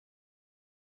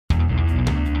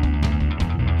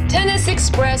Tennis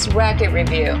Express Racket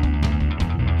Review.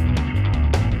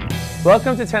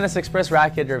 Welcome to Tennis Express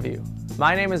Racket Review.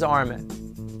 My name is Armin.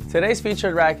 Today's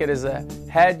featured racket is a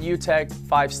Head YouTek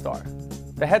 5 Star.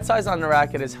 The head size on the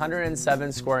racket is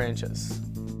 107 square inches.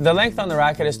 The length on the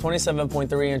racket is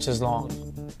 27.3 inches long.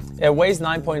 It weighs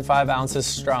 9.5 ounces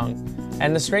strung,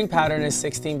 and the string pattern is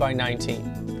 16 by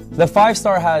 19. The 5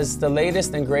 Star has the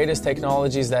latest and greatest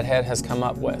technologies that Head has come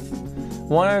up with.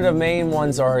 One of the main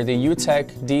ones are the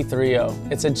YouTek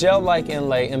D30. It's a gel-like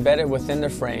inlay embedded within the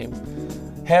frame.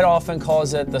 Head often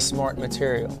calls it the smart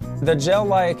material. The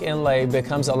gel-like inlay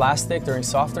becomes elastic during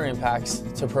softer impacts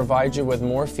to provide you with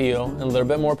more feel and a little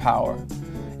bit more power,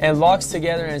 and locks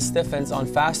together and stiffens on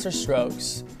faster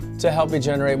strokes to help you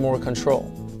generate more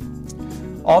control.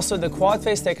 Also, the quad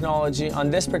face technology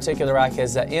on this particular racket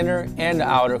is the inner and the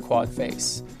outer quad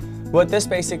face. What this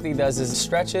basically does is it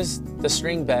stretches the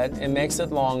string bed and makes it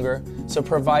longer, so it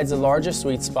provides a larger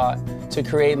sweet spot to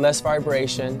create less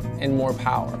vibration and more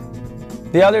power.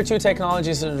 The other two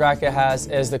technologies the racket has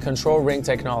is the control ring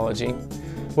technology,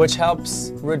 which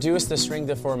helps reduce the string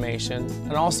deformation,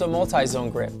 and also multi-zone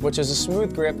grip, which is a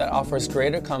smooth grip that offers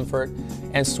greater comfort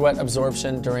and sweat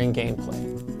absorption during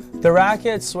gameplay. The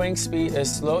racket's swing speed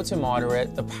is slow to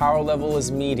moderate, the power level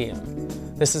is medium.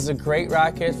 This is a great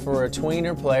racket for a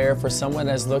tweener player, for someone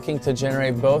that's looking to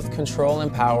generate both control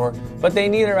and power, but they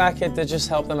need a racket to just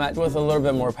help them out with a little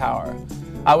bit more power.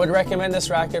 I would recommend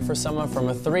this racket for someone from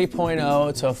a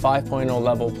 3.0 to a 5.0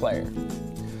 level player.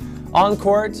 On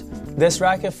court, this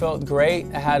racket felt great.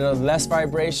 It had a less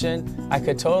vibration. I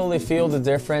could totally feel the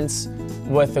difference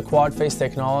with the quad face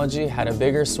technology. It had a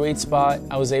bigger sweet spot.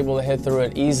 I was able to hit through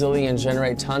it easily and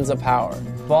generate tons of power.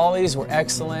 Volleys were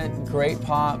excellent, great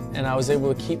pop, and I was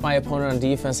able to keep my opponent on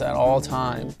defense at all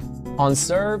time. On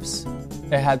serves,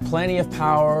 it had plenty of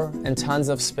power and tons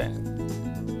of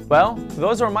spin. Well,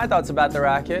 those are my thoughts about the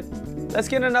racket. Let's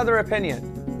get another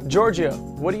opinion. Giorgio,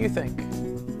 what do you think?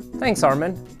 Thanks,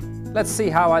 Armin. Let's see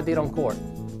how I did on court.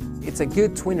 It's a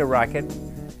good tweener racket.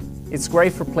 It's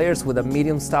great for players with a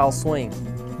medium style swing.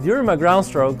 During my ground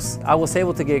strokes, I was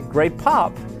able to get great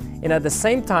pop and at the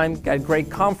same time got great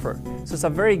comfort. So it's a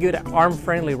very good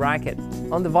arm-friendly racket.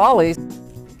 On the volleys,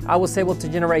 I was able to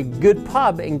generate good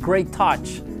pop and great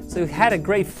touch. So it had a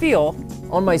great feel.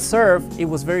 On my serve, it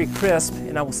was very crisp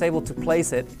and I was able to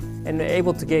place it and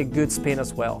able to get good spin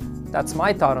as well. That's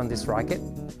my thought on this racket.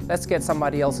 Let's get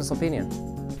somebody else's opinion.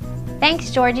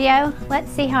 Thanks, Giorgio.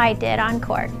 Let's see how I did on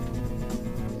court.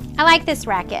 I like this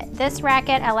racket. This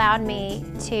racket allowed me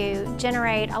to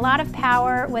generate a lot of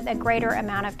power with a greater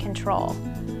amount of control.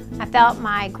 I felt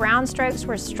my ground strokes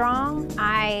were strong.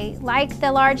 I like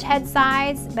the large head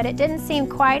size, but it didn't seem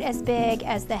quite as big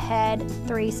as the Head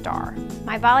 3 Star.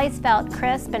 My volleys felt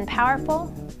crisp and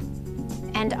powerful.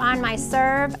 And on my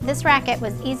serve, this racket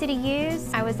was easy to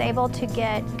use. I was able to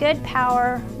get good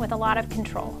power with a lot of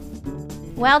control.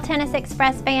 Well, Tennis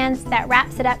Express fans, that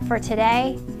wraps it up for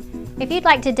today. If you'd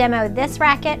like to demo this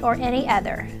racket or any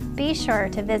other, be sure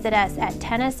to visit us at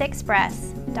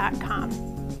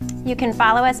tennisexpress.com. You can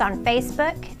follow us on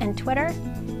Facebook and Twitter,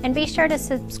 and be sure to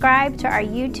subscribe to our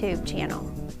YouTube channel.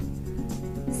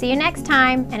 See you next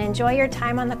time, and enjoy your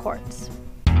time on the courts.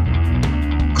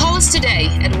 Call us today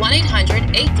at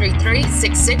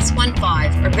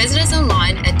 1-800-833-6615 or visit us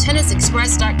online at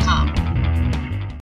tennisexpress.com.